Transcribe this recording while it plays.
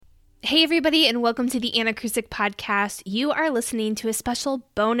Hey everybody, and welcome to the Anna Krusik podcast. You are listening to a special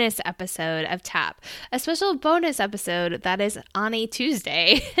bonus episode of TAP, a special bonus episode that is on a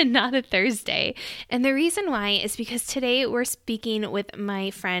Tuesday and not a Thursday. And the reason why is because today we're speaking with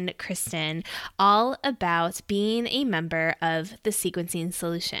my friend Kristen all about being a member of the Sequencing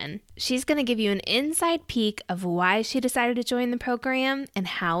Solution. She's going to give you an inside peek of why she decided to join the program and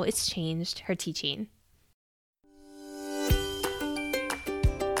how it's changed her teaching.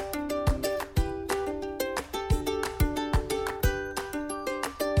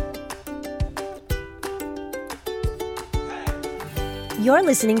 You're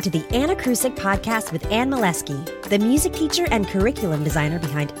listening to the Anna Krusik podcast with Ann Molesky, the music teacher and curriculum designer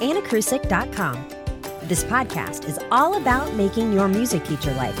behind AnnaKrusik.com. This podcast is all about making your music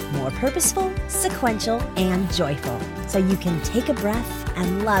teacher life more purposeful, sequential, and joyful, so you can take a breath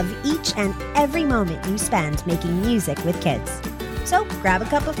and love each and every moment you spend making music with kids. So grab a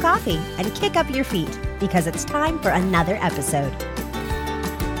cup of coffee and kick up your feet, because it's time for another episode.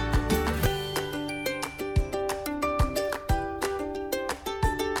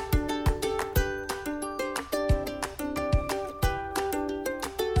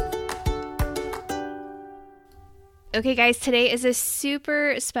 Okay, guys, today is a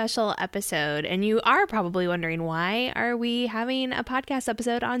super special episode, and you are probably wondering, why are we having a podcast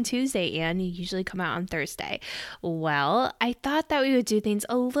episode on Tuesday, and you usually come out on Thursday? Well, I thought that we would do things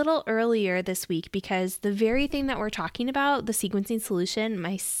a little earlier this week because the very thing that we're talking about, the Sequencing Solution,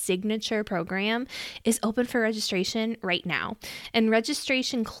 my signature program, is open for registration right now, and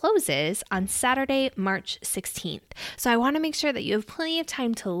registration closes on Saturday, March 16th. So I want to make sure that you have plenty of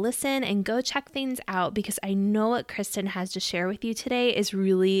time to listen and go check things out, because I know what Kristen has to share with you today is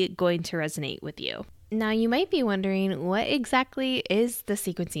really going to resonate with you. Now, you might be wondering, what exactly is the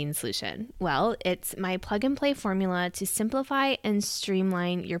Sequencing Solution? Well, it's my plug-and-play formula to simplify and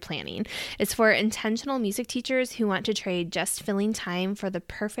streamline your planning. It's for intentional music teachers who want to trade just filling time for the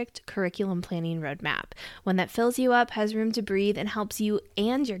perfect curriculum planning roadmap, one that fills you up, has room to breathe, and helps you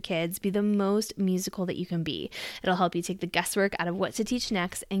and your kids be the most musical that you can be. It'll help you take the guesswork out of what to teach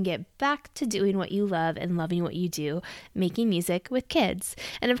next and get back to doing what you love and loving what you do, making music with kids.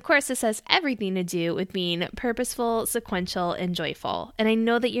 And of course, this has everything to do with being purposeful, sequential, and joyful. And I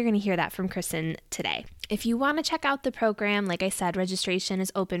know that you're going to hear that from Kristen today. If you want to check out the program, like I said, registration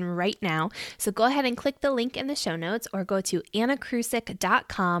is open right now. So go ahead and click the link in the show notes or go to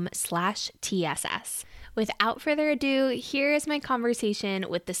annakrusik.com/TSS. Without further ado, here is my conversation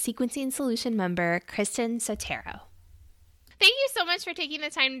with the Sequencing Solution member, Kristen Sotero. Thank you so much for taking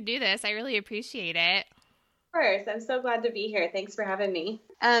the time to do this. I really appreciate it. Of course. I'm so glad to be here. Thanks for having me.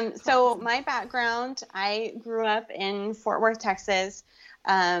 So my background, I grew up in Fort Worth, Texas.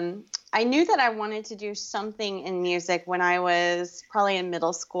 I knew that I wanted to do something in music when I was probably in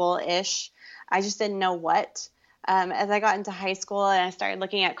middle school-ish. I just didn't know what. As I got into high school and I started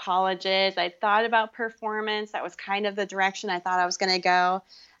looking at colleges, I thought about performance. That was kind of the direction I thought I was going to go.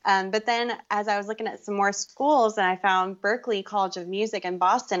 But then as I was looking at some more schools and I found Berklee College of Music in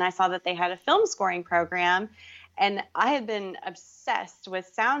Boston, I saw that they had a film scoring program. And I had been obsessed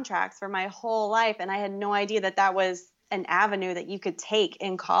with soundtracks for my whole life. And I had no idea that that was an avenue that you could take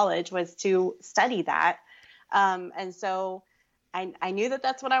in college, was to study that. And so I knew that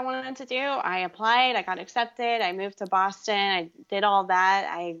that's what I wanted to do. I applied, I got accepted, I moved to Boston, I did all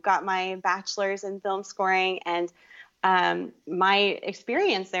that. I got my bachelor's in film scoring, and my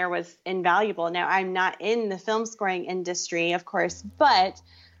experience there was invaluable. Now, I'm not in the film scoring industry, of course, but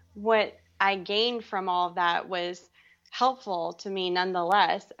what I gained from all of that was helpful to me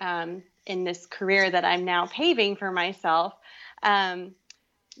nonetheless, in this career that I'm now paving for myself. When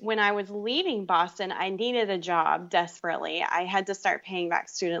I was leaving Boston, I needed a job desperately. I had to start paying back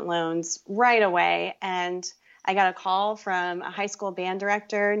student loans right away. And I got a call from a high school band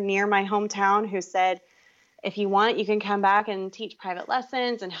director near my hometown who said, if you want, you can come back and teach private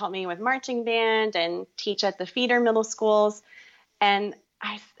lessons and help me with marching band and teach at the feeder middle schools. And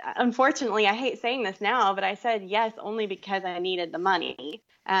unfortunately, I hate saying this now, but I said yes only because I needed the money.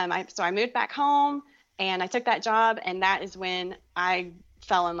 So I moved back home and I took that job, and that is when I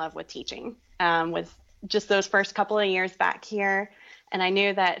fell in love with teaching, with just those first couple of years back here. And I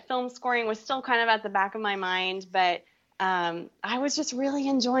knew that film scoring was still kind of at the back of my mind, but I was just really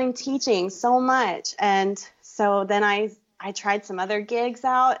enjoying teaching so much. And so then I tried some other gigs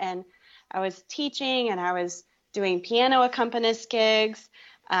out, and I was teaching and I was doing piano accompanist gigs.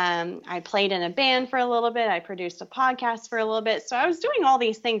 I played in a band for a little bit. I produced a podcast for a little bit. So I was doing all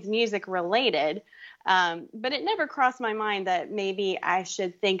these things music related, but it never crossed my mind that maybe I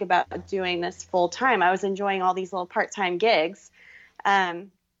should think about doing this full time. I was enjoying all these little part-time gigs.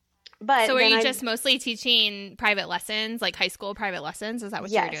 But so are you just mostly teaching private lessons, like high school private lessons? Is that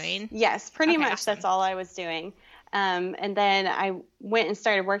what you're doing? Yes, pretty much. Awesome. That's all I was doing. And then I went and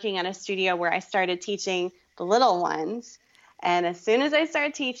started working at a studio where I started teaching the little ones. And as soon as I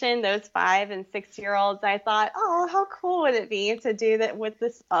started teaching those 5 and 6-year-olds, I thought, oh, how cool would it be to do that with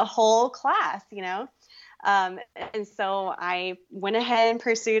a whole class, you know? And so I went ahead and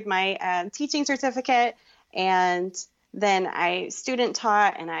pursued my teaching certificate, and then I student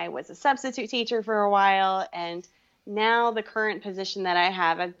taught, and I was a substitute teacher for a while. And now the current position that I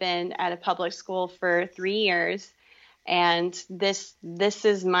have, I've been at a public school for 3 years, and this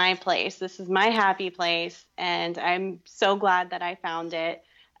is my place. This is my happy place, and I'm so glad that I found it.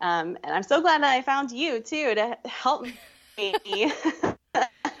 And I'm so glad that I found you too to help me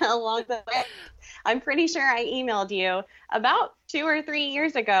along the way. I'm pretty sure I emailed you about 2 or 3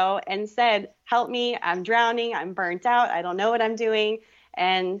 years ago and said, help me, I'm drowning, I'm burnt out, I don't know what I'm doing.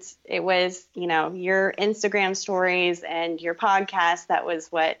 And it was, you know, your Instagram stories and your podcast that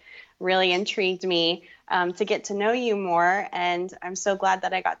was what really intrigued me to get to know you more. And I'm so glad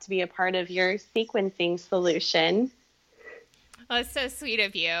that I got to be a part of your sequencing solution. Oh, it's so sweet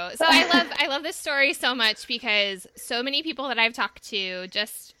of you. So I love this story so much because so many people that I've talked to,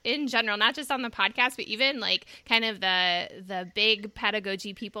 just in general, not just on the podcast, but even like kind of the big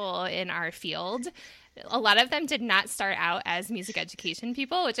pedagogy people in our field, a lot of them did not start out as music education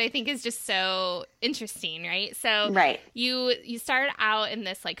people, which I think is just so interesting, right? So right. You started out in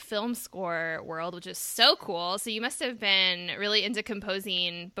this like film score world, which is so cool. So you must have been really into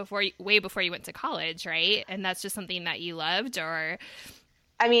composing way before you went to college, right? And that's just something that you loved, or?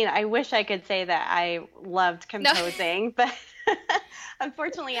 I mean, I wish I could say that I loved composing, but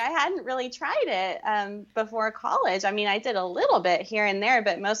unfortunately, I hadn't really tried it before college. I mean, I did a little bit here and there,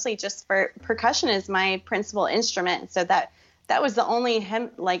 but mostly just for percussion is my principal instrument. So that was the only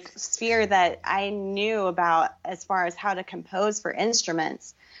sphere that I knew about as far as how to compose for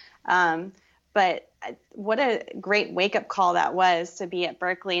instruments. But what a great wake-up call that was to be at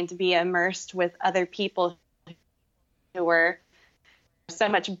Berklee and to be immersed with other people who were so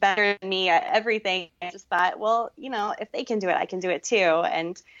much better than me at everything. I just thought, well, you know, if they can do it, I can do it too.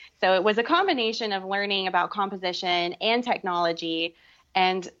 And so it was a combination of learning about composition and technology.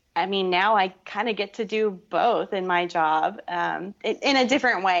 And I mean, now I kind of get to do both in my job, in a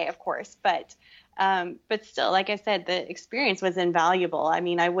different way, of course. But still, like I said, the experience was invaluable. I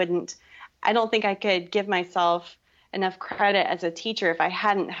mean, I don't think I could give myself enough credit as a teacher if I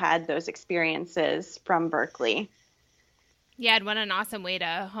hadn't had those experiences from Berklee. Yeah, and what an awesome way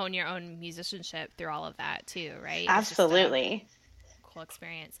to hone your own musicianship through all of that too, right? Absolutely. Cool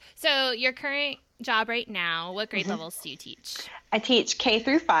experience. So your current job right now, what grade levels do you teach? I teach K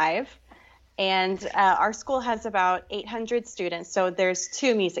through 5, and our school has about 800 students. So there's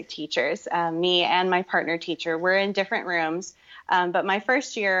 2 music teachers, me and my partner teacher. We're in different rooms, but my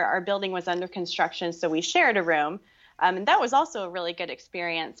first year, our building was under construction, so we shared a room. And that was also a really good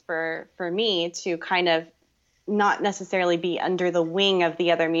experience for me to kind of not necessarily be under the wing of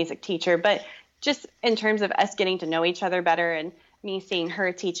the other music teacher, but just in terms of us getting to know each other better and me seeing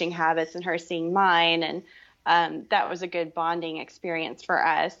her teaching habits and her seeing mine. And that was a good bonding experience for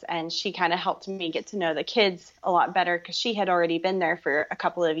us. And she kind of helped me get to know the kids a lot better because she had already been there for a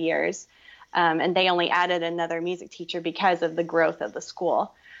couple of years. And they only added another music teacher because of the growth of the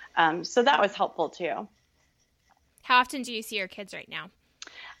school. So that was helpful too. How often do you see your kids right now?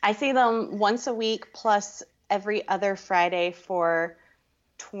 I see them once a week plus every other Friday for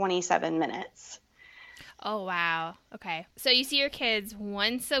 27 minutes. Oh, wow. Okay. So you see your kids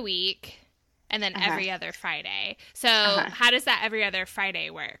once a week and then every other Friday. So how does that every other Friday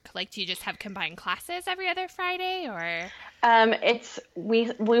work? Like, do you just have combined classes every other Friday, or?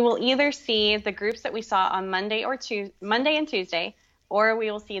 We will either see the groups that we saw on Monday and Tuesday, or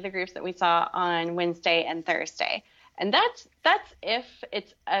we will see the groups that we saw on Wednesday and Thursday. And that's if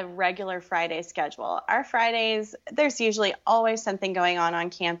it's a regular Friday schedule. Our Fridays, there's usually always something going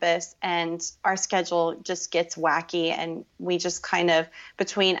on campus, and our schedule just gets wacky, and we just kind of,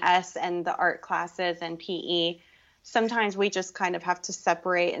 between us and the art classes and PE, sometimes we just kind of have to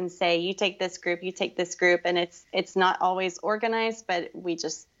separate and say, you take this group, and it's not always organized, but we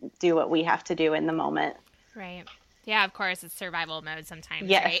just do what we have to do in the moment. Right. Yeah, of course, it's survival mode sometimes,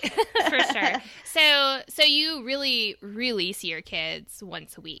 Yes. right? For sure. So you really, really see your kids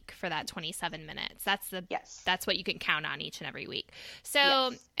once a week for that 27 minutes. Yes. That's what you can count on each and every week. So,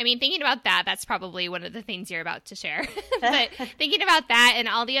 Yes. I mean, thinking about that, that's probably one of the things you're about to share. But thinking about that and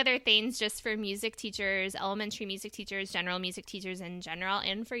all the other things just for music teachers, elementary music teachers, general music teachers in general,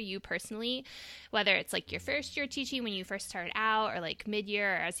 and for you personally, whether it's like your first year teaching when you first started out or like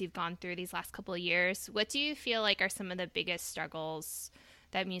mid-year or as you've gone through these last couple of years, what do you feel like are some of the biggest struggles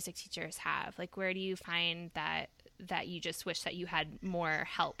that music teachers have? Like, where do you find that you just wish that you had more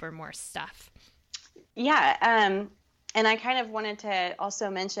help or more stuff? Yeah. And I kind of wanted to also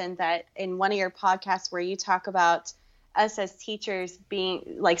mention that in one of your podcasts where you talk about us as teachers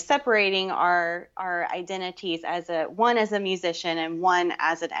being like separating our identities as one as a musician and one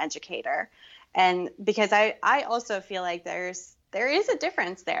as an educator. And because I also feel like there is a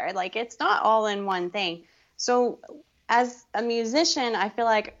difference there. Like, it's not all in one thing. So as a musician, I feel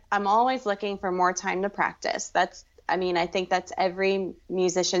like I'm always looking for more time to practice. I think that's every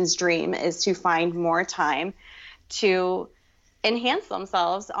musician's dream, is to find more time to enhance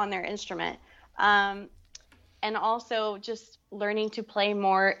themselves on their instrument. And also just learning to play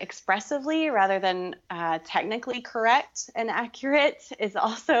more expressively rather than technically correct and accurate is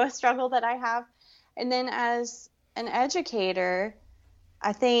also a struggle that I have. And then as an educator,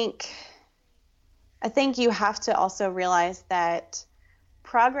 I think you have to also realize that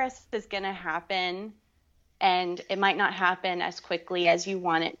progress is going to happen, and it might not happen as quickly as you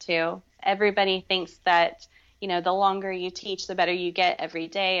want it to. Everybody thinks that, the longer you teach, the better you get every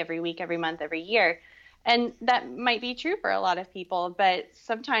day, every week, every month, every year. And that might be true for a lot of people, but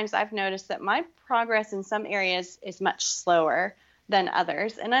sometimes I've noticed that my progress in some areas is much slower than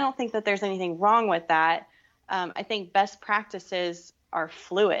others. And I don't think that there's anything wrong with that. I think best practices are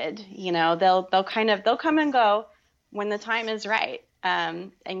fluid. They'll come and go when the time is right.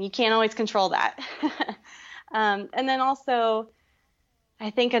 And you can't always control that. And then also, I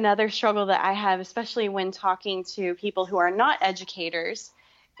think another struggle that I have, especially when talking to people who are not educators,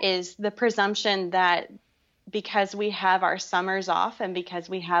 is the presumption that because we have our summers off and because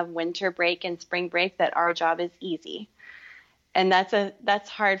we have winter break and spring break, that our job is easy. And that's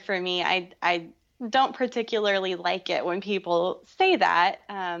hard for me. I don't particularly like it when people say that,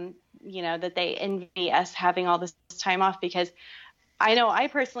 that they envy us having all this time off, because I know I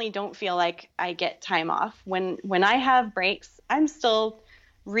personally don't feel like I get time off. When I have breaks, I'm still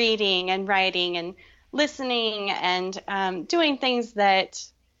reading and writing and listening and doing things that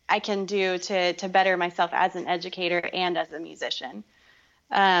I can do to better myself as an educator and as a musician.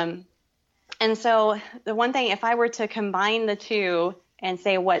 And so the one thing, if I were to combine the two and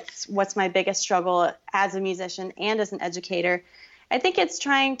say what's my biggest struggle as a musician and as an educator, I think it's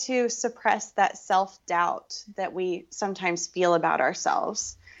trying to suppress that self-doubt that we sometimes feel about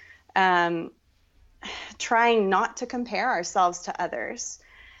ourselves. Trying not to compare ourselves to others.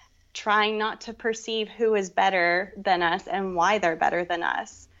 Trying not to perceive who is better than us and why they're better than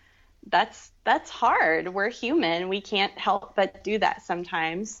us. That's hard. We're human. We can't help but do that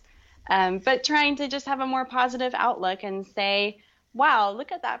sometimes. But trying to just have a more positive outlook and say, wow,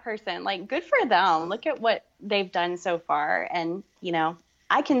 look at that person. Like, good for them. Look at what they've done so far. And,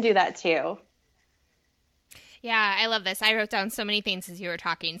 I can do that too. Yeah, I love this. I wrote down so many things as you were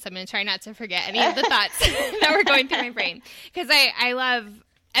talking, so I'm going to try not to forget any of the thoughts that were going through my brain, because I love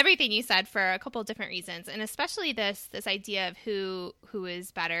everything you said for a couple of different reasons, and especially this idea of who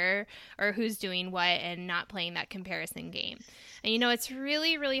is better or who's doing what and not playing that comparison game. And it's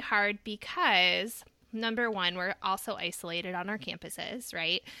really, really hard because number one, we're also isolated on our campuses,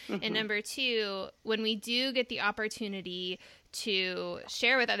 right? Mm-hmm. And number two, when we do get the opportunity to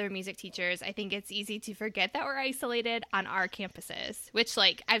share with other music teachers, I think it's easy to forget that we're isolated on our campuses, which,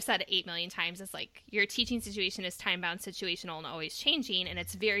 like I've said 8 million times, is like your teaching situation is time-bound, situational, and always changing, and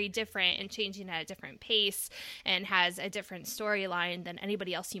it's very different and changing at a different pace and has a different storyline than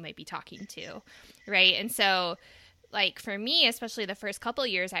anybody else you might be talking to, right? And so, like, for me, especially the first couple of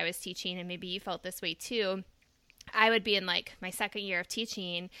years I was teaching, and maybe you felt this way too, I would be in like my second year of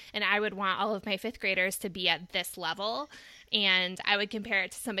teaching, and I would want all of my fifth graders to be at this level. And I would compare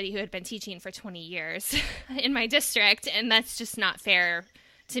it to somebody who had been teaching for 20 years in my district. And that's just not fair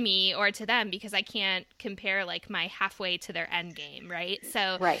to me or to them, because I can't compare like my halfway to their end game. Right.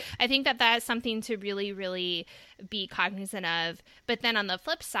 So right. I think that that's something to really, really be cognizant of. But then on the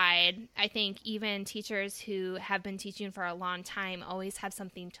flip side, I think even teachers who have been teaching for a long time always have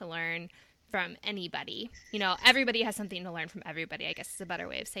something to learn from anybody. You know, everybody has something to learn from everybody, I guess is a better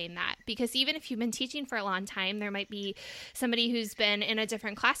way of saying that. Because even if you've been teaching for a long time, there might be somebody who's been in a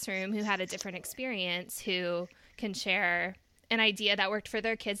different classroom who had a different experience who can share an idea that worked for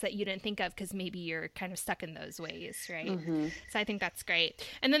their kids that you didn't think of because maybe you're kind of stuck in those ways, right? Mm-hmm. So I think that's great.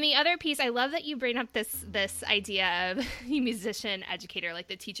 And then the other piece, I love that you bring up this idea of musician educator, like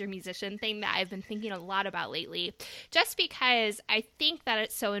the teacher musician thing that I've been thinking a lot about lately, just because I think that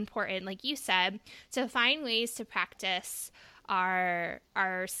it's so important, like you said, to find ways to practice our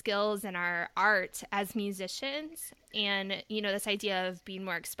skills and our art as musicians, and you know, this idea of being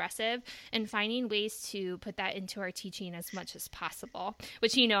more expressive and finding ways to put that into our teaching as much as possible,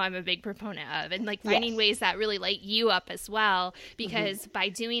 which you know I'm a big proponent of, and like finding ways that really light you up as well, because by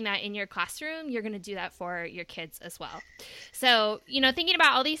doing that in your classroom, you're going to do that for your kids as well. So, you know, thinking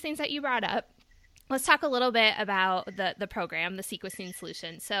about all these things that you brought up, let's talk a little bit about the program, the sequencing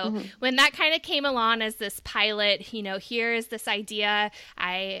solution. So when that kind of came along as this pilot, you know, here's this idea,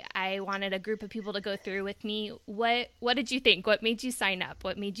 I wanted a group of people to go through with me. What did you think? What made you sign up?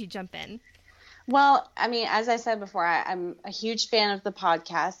 What made you jump in? Well, I mean, as I said before, I'm a huge fan of the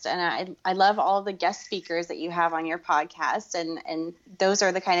podcast, and I love all the guest speakers that you have on your podcast, and those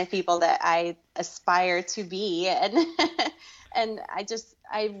are the kind of people that I aspire to be. And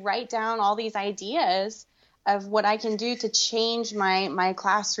I write down all these ideas of what I can do to change my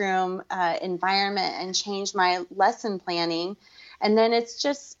classroom environment and change my lesson planning. And then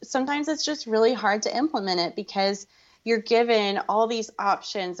sometimes it's just really hard to implement it because you're given all these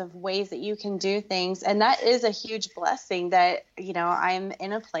options of ways that you can do things. And that is a huge blessing that, you know, I'm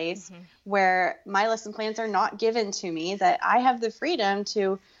in a place where my lesson plans are not given to me, that I have the freedom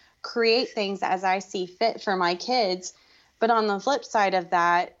to create things as I see fit for my kids. But on the flip side of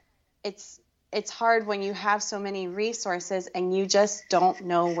that, it's hard when you have so many resources and you just don't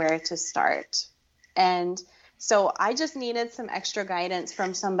know where to start. And so I just needed some extra guidance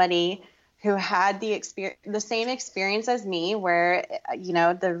from somebody who had the same experience as me, where, you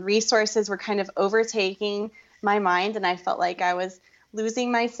know, the resources were kind of overtaking my mind, and I felt like I was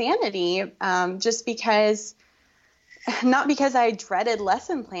losing my sanity, just because, not because I dreaded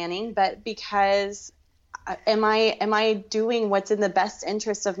lesson planning, but because am I doing what's in the best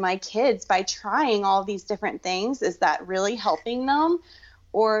interest of my kids by trying all these different things? Is that really helping them?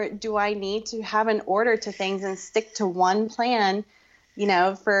 Or do I need to have an order to things and stick to one plan, you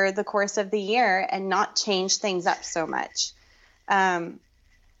know, for the course of the year and not change things up so much?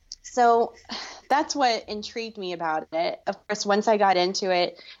 So that's what intrigued me about it. Of course, once I got into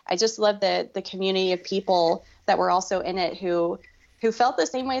it, I just loved the community of people that were also in it who felt the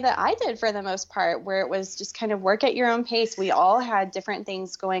same way that I did for the most part, where it was just kind of work at your own pace. We all had different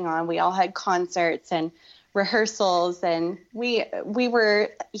things going on. We all had concerts and rehearsals, and we were,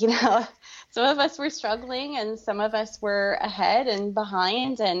 you know, some of us were struggling and some of us were ahead and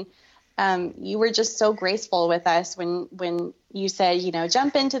behind. And you were just so graceful with us when you said, you know,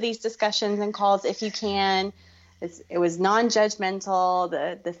 jump into these discussions and calls if you can. It was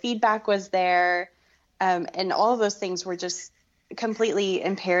non-judgmental. The feedback was there. And all of those things were just completely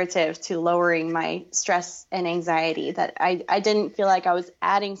imperative to lowering my stress and anxiety, that I didn't feel like I was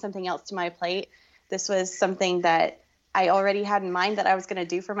adding something else to my plate. This was something that I already had in mind that I was going to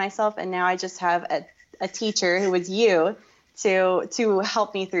do for myself. And now I just have a teacher who was you to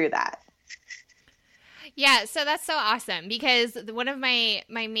help me through that. Yeah, so that's so awesome, because one of my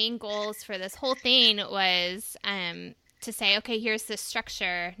main goals for this whole thing was to say, okay, here's the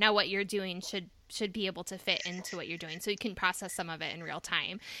structure. Now what you're doing should be able to fit into what you're doing, so you can process some of it in real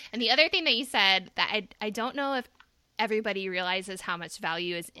time. And the other thing that you said that I don't know if everybody realizes how much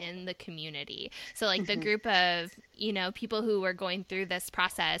value is in the community. So like the group of, you know, people who were going through this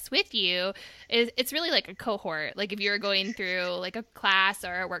process with you, it's really like a cohort. Like if you were going through like a class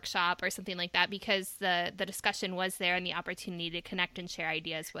or a workshop or something like that, because the discussion was there and the opportunity to connect and share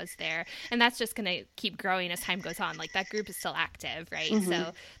ideas was there. And that's just going to keep growing as time goes on. Like that group is still active, right?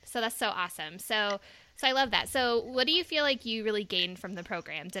 So that's so awesome. So I love that. So what do you feel like you really gained from the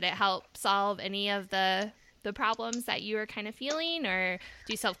program? Did it help solve any of the problems that you were kind of feeling, or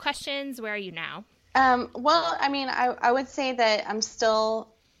do you still have questions? Where are you now? Well, I mean, I would say that I'm still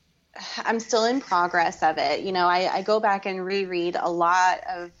in progress of it. You know, I go back and reread a lot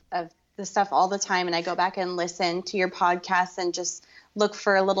of the stuff all the time, and I go back and listen to your podcasts and just look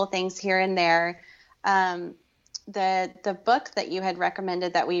for little things here and there. The book that you had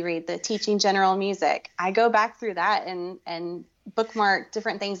recommended that we read, the Teaching General Music, I go back through that and bookmark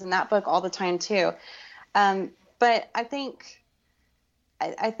different things in that book all the time too. But I think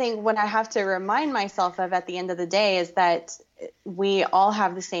I think what I have to remind myself of at the end of the day is that we all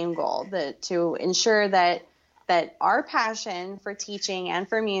have the same goal, to ensure that our passion for teaching and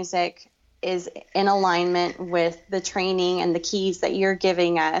for music is in alignment with the training and the keys that you're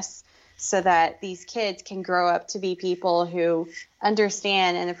giving us, so that these kids can grow up to be people who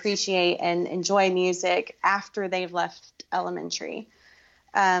understand and appreciate and enjoy music after they've left elementary.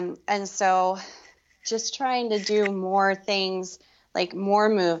 And so just trying to do more things, like more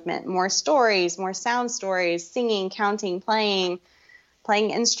movement, more stories, more sound stories, singing, counting, playing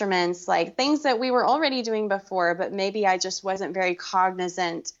instruments, like things that we were already doing before, but maybe I just wasn't very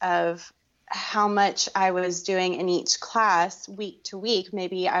cognizant of how much I was doing in each class week to week.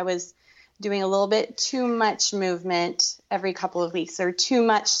 Maybe I was doing a little bit too much movement every couple of weeks, or too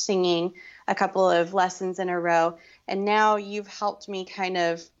much singing a couple of lessons in a row. And now you've helped me kind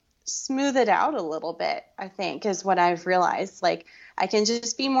of smooth it out a little bit, I think, is what I've realized. Like, I can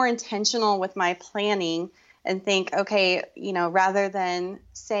just be more intentional with my planning and think, okay, rather than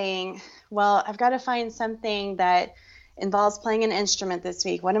saying, well, I've got to find something that involves playing an instrument this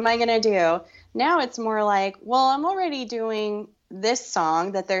week. What am I going to do? Now it's more like, well, I'm already doing this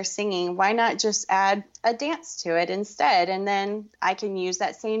song that they're singing. Why not just add a dance to it instead? And then I can use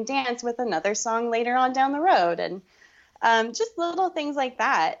that same dance with another song later on down the road. And just little things like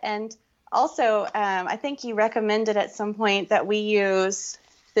that. And also, I think you recommended at some point that we use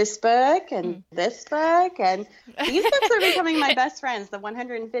this book and this book. And these books are becoming my best friends, the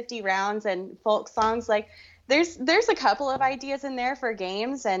 150 Rounds and folk songs. Like, there's a couple of ideas in there for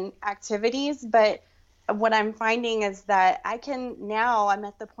games and activities, but what I'm finding is that I'm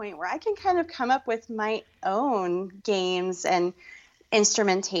at the point where I can kind of come up with my own games and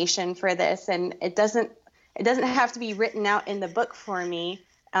instrumentation for this. And it doesn't have to be written out in the book for me,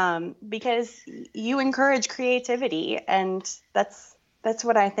 because you encourage creativity. And that's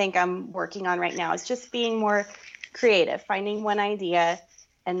what I think I'm working on right now, is just being more creative, finding one idea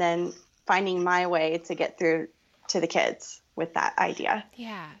and then finding my way to get through to the kids with that idea.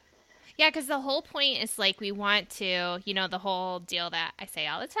 Yeah. Yeah, because the whole point is, like, we want to, the whole deal that I say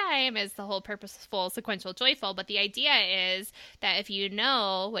all the time is the whole purposeful, sequential, joyful. But the idea is that if you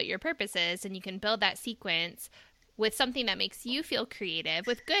know what your purpose is, and you can build that sequence with something that makes you feel creative,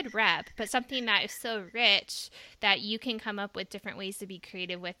 with good rep, but something that is so rich that you can come up with different ways to be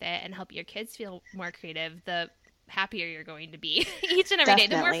creative with it and help your kids feel more creative, the happier you're going to be each and every day.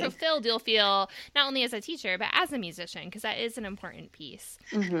 The more fulfilled you'll feel, not only as a teacher, but as a musician, because that is an important piece.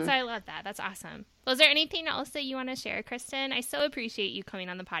 So I love that. That's awesome. Well, is there anything else that you want to share, Kristen? I so appreciate you coming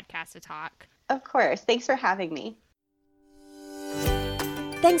on the podcast to talk. Of course. Thanks for having me.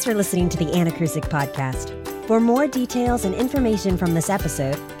 Thanks for listening to the Anna Krusik Podcast. For more details and information from this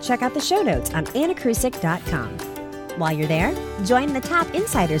episode, check out the show notes on annakrusik.com. While you're there, join the Tap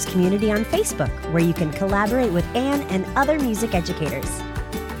Insiders community on Facebook, where you can collaborate with Anne and other music educators.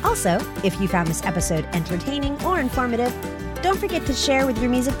 Also, if you found this episode entertaining or informative, don't forget to share with your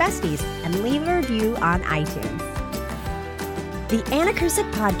music besties and leave a review on iTunes. The Anna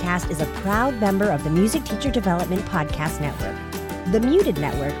Krusik Podcast is a proud member of the Music Teacher Development Podcast Network. The Muted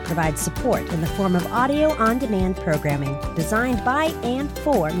Network provides support in the form of audio-on-demand programming designed by and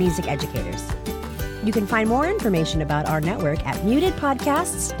for music educators. You can find more information about our network at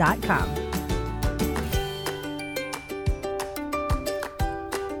mutedpodcasts.com.